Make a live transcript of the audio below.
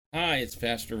Hi, it's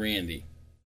Pastor Randy.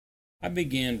 I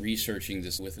began researching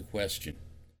this with a question.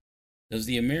 Does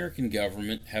the American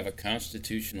government have a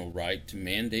constitutional right to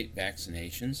mandate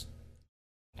vaccinations?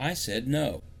 I said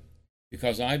no,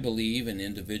 because I believe in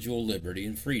individual liberty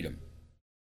and freedom.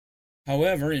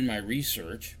 However, in my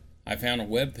research, I found a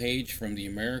web page from the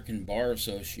American Bar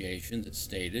Association that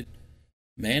stated,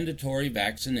 mandatory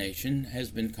vaccination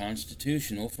has been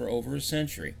constitutional for over a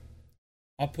century.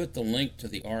 I'll put the link to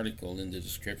the article in the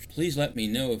description. Please let me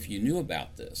know if you knew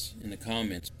about this in the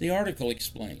comments. The article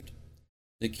explained,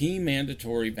 the key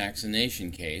mandatory vaccination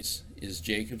case is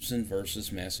Jacobson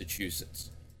versus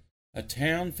Massachusetts. A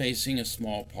town facing a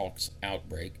smallpox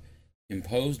outbreak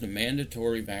imposed a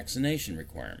mandatory vaccination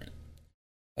requirement.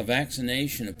 A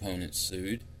vaccination opponent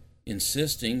sued,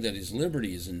 insisting that his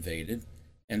liberty is invaded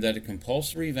and that a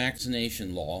compulsory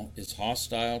vaccination law is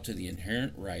hostile to the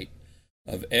inherent right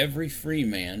of every free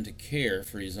man to care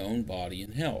for his own body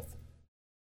and health.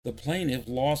 The plaintiff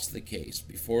lost the case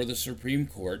before the Supreme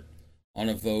Court on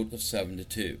a vote of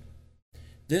 7-2.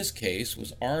 This case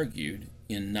was argued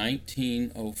in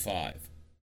 1905.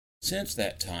 Since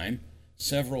that time,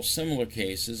 several similar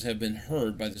cases have been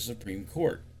heard by the Supreme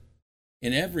Court.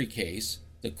 In every case,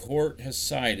 the court has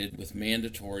sided with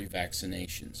mandatory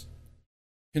vaccinations.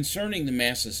 Concerning the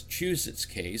Massachusetts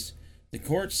case, the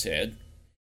court said,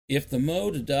 if the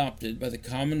mode adopted by the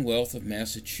Commonwealth of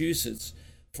Massachusetts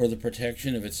for the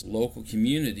protection of its local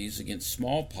communities against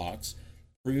smallpox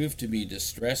proved to be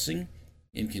distressing,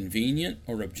 inconvenient,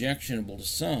 or objectionable to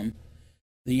some,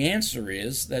 the answer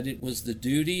is that it was the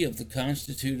duty of the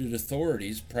constituted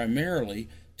authorities primarily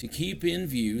to keep in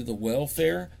view the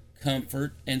welfare,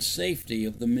 comfort, and safety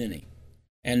of the many,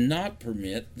 and not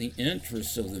permit the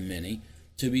interests of the many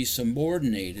to be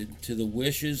subordinated to the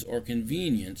wishes or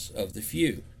convenience of the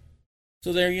few.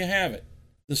 So there you have it.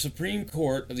 The Supreme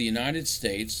Court of the United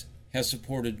States has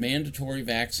supported mandatory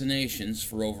vaccinations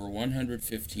for over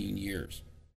 115 years.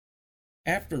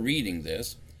 After reading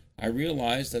this, I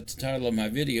realized that the title of my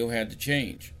video had to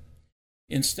change.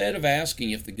 Instead of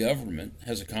asking if the government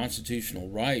has a constitutional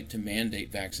right to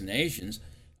mandate vaccinations,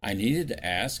 I needed to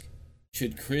ask,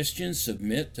 should Christians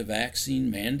submit to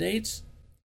vaccine mandates?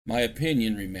 My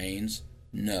opinion remains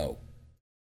no.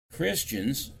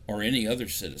 Christians, or any other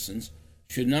citizens,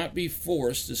 should not be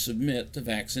forced to submit to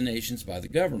vaccinations by the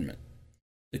government.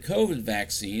 The COVID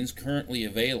vaccines currently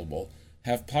available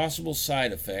have possible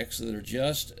side effects that are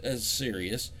just as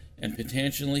serious and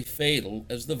potentially fatal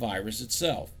as the virus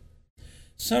itself.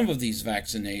 Some of these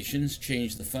vaccinations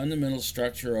change the fundamental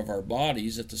structure of our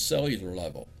bodies at the cellular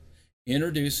level,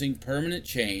 introducing permanent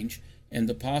change and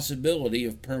the possibility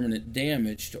of permanent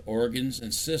damage to organs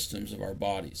and systems of our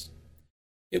bodies.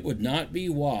 It would not be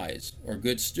wise or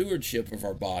good stewardship of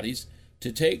our bodies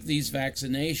to take these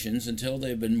vaccinations until they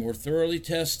have been more thoroughly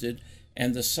tested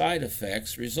and the side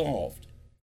effects resolved.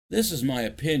 This is my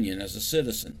opinion as a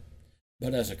citizen.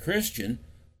 But as a Christian,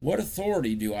 what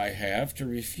authority do I have to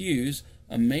refuse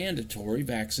a mandatory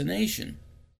vaccination?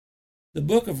 The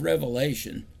book of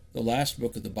Revelation, the last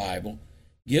book of the Bible,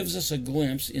 gives us a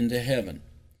glimpse into heaven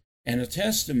and a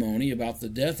testimony about the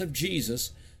death of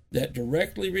Jesus that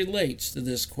directly relates to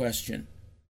this question.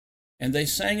 And they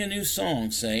sang a new song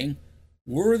saying,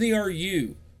 worthy are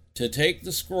you to take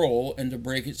the scroll and to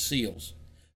break its seals,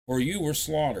 for you were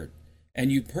slaughtered,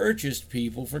 and you purchased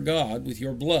people for God with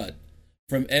your blood,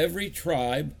 from every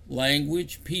tribe,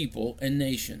 language, people, and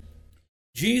nation.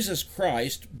 Jesus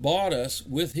Christ bought us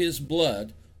with his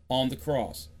blood on the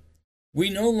cross. We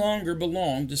no longer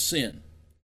belong to sin.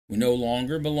 We no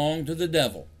longer belong to the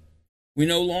devil. We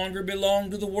no longer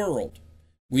belong to the world.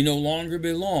 We no longer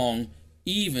belong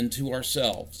even to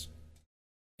ourselves.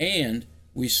 And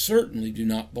we certainly do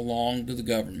not belong to the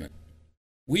government.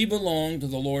 We belong to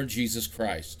the Lord Jesus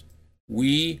Christ.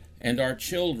 We and our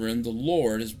children the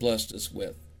Lord has blessed us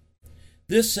with.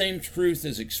 This same truth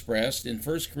is expressed in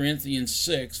 1 Corinthians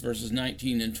 6, verses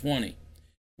 19 and 20,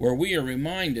 where we are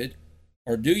reminded,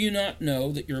 or do you not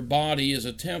know that your body is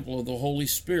a temple of the Holy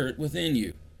Spirit within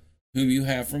you, whom you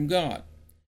have from God,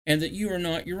 and that you are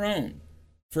not your own,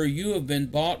 for you have been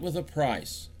bought with a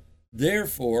price.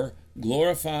 Therefore,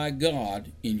 glorify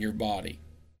God in your body.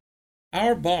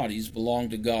 Our bodies belong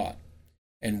to God,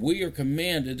 and we are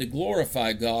commanded to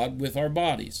glorify God with our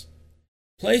bodies.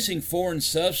 Placing foreign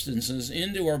substances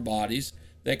into our bodies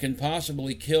that can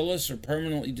possibly kill us or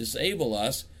permanently disable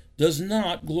us does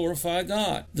not glorify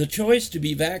God. The choice to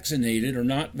be vaccinated or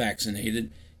not vaccinated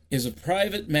is a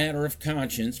private matter of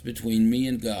conscience between me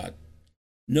and God.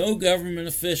 No government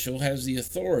official has the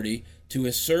authority to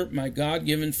usurp my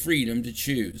God-given freedom to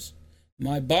choose.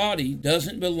 My body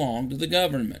doesn't belong to the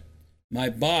government. My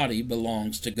body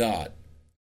belongs to God.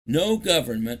 No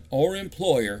government or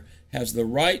employer has the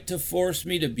right to force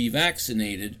me to be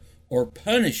vaccinated or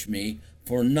punish me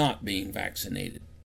for not being vaccinated.